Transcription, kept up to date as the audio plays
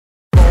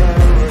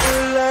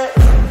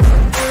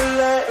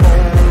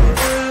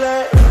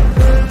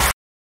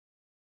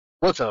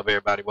What's up,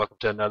 everybody? Welcome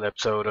to another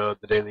episode of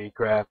the Daily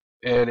Craft.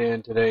 And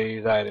in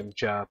today's item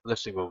shop,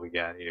 let's see what we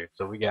got here.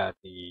 So we got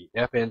the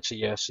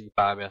FNCS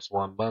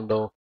C5S1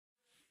 bundle,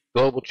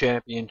 Global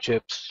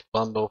Championships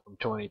bundle from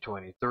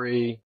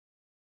 2023,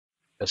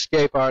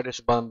 Escape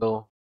Artist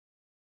bundle,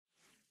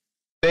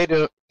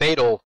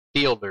 Fatal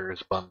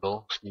Fielders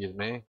bundle, excuse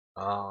me,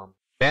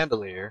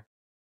 Bandolier,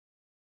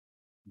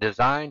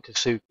 Design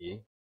Tasuki,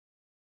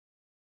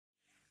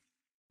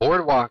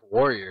 Boardwalk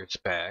Warriors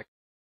pack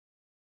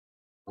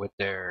with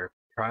their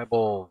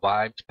Tribal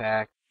Vibes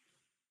pack.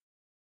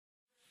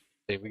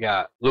 See, we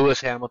got Lewis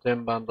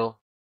Hamilton bundle.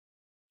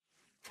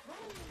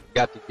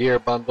 Got the gear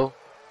bundle.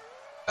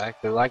 I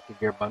actually like the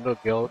gear bundle.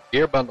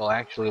 Gear bundle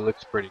actually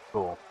looks pretty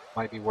cool.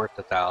 Might be worth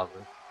 1,000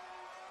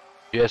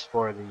 just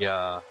for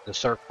the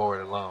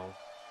surfboard alone.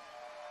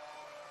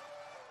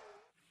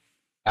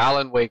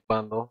 Alan Wake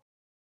bundle.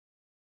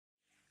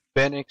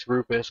 Phoenix,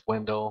 Rufus,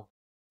 Wendell,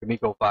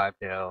 Kamiko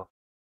Fivetail,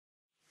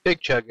 Big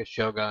Chugga,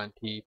 Shogun,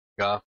 Teeth,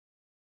 Guff.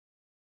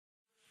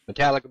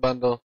 Metallica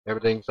bundle.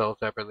 Everything sold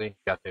separately.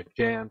 Got their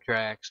jam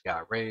tracks.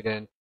 Got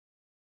Raiden.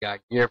 Got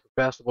gear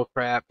for festival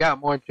crap.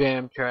 Got more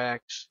jam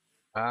tracks.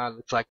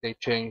 Looks like they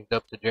changed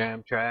up the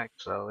jam track.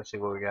 So let's see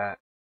what we got.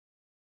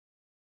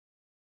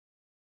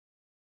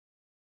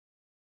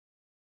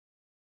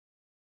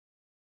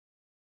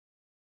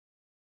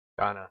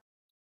 Trying to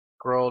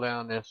scroll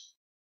down this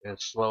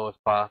as slow as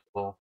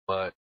possible,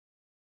 but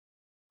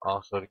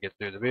also to get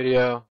through the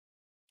video.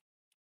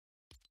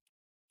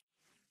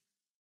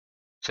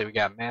 So we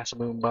got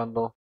Massamoon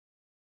bundle,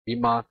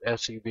 Bemoth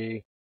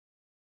SUV,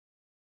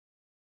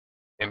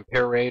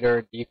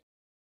 Imperator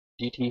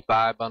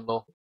DT5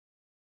 bundle,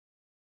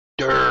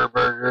 Durr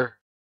Burger,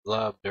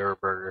 love Durr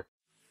Burger,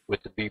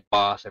 with the Beat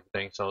Boss,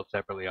 everything sold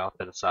separately off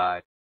to the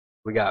side.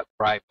 We got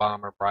Bright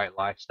Bomber, Bright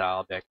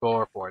Lifestyle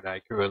Decor,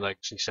 Fortnite Crew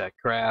Legacy Set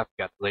Craft,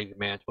 got the Lazy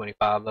Man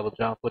 25 level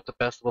jump with the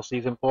Festival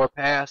Season 4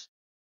 pass.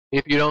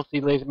 If you don't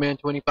see Lazy Man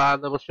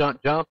 25 level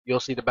jump, you'll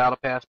see the Battle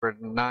Pass for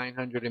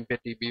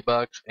 950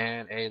 V-Bucks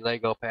and a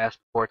Lego Pass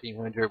for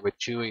 1400 with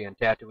Chewie and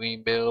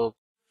Tatooine builds,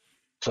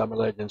 Summer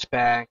Legends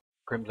Pack,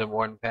 Crimson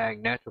Warden Pack,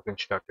 Natural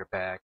Constructor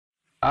Pack,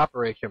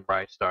 Operation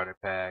Bright Starter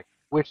Pack,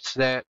 Witch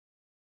Set,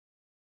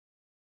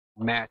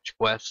 Match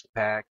Quest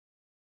Pack.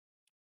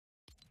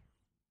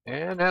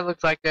 And that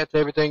looks like that's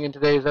everything in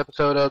today's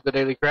episode of the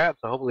Daily Crap.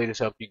 So hopefully this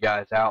helped you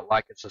guys out.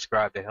 Like and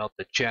subscribe to help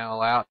the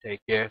channel out.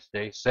 Take care,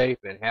 stay safe,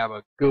 and have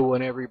a good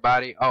one,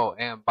 everybody. Oh,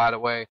 and by the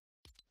way,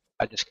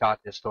 I just caught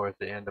this towards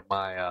the end of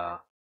my, let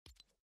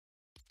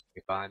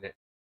me find it,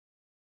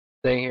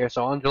 thing here.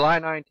 So on July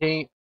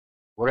 19th,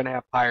 we're going to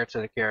have Pirates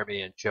of the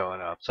Caribbean showing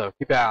up. So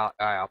keep an eye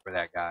out for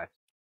that, guys.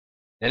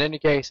 In any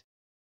case,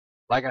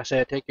 like I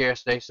said, take care,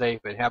 stay safe,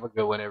 and have a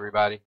good one,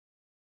 everybody.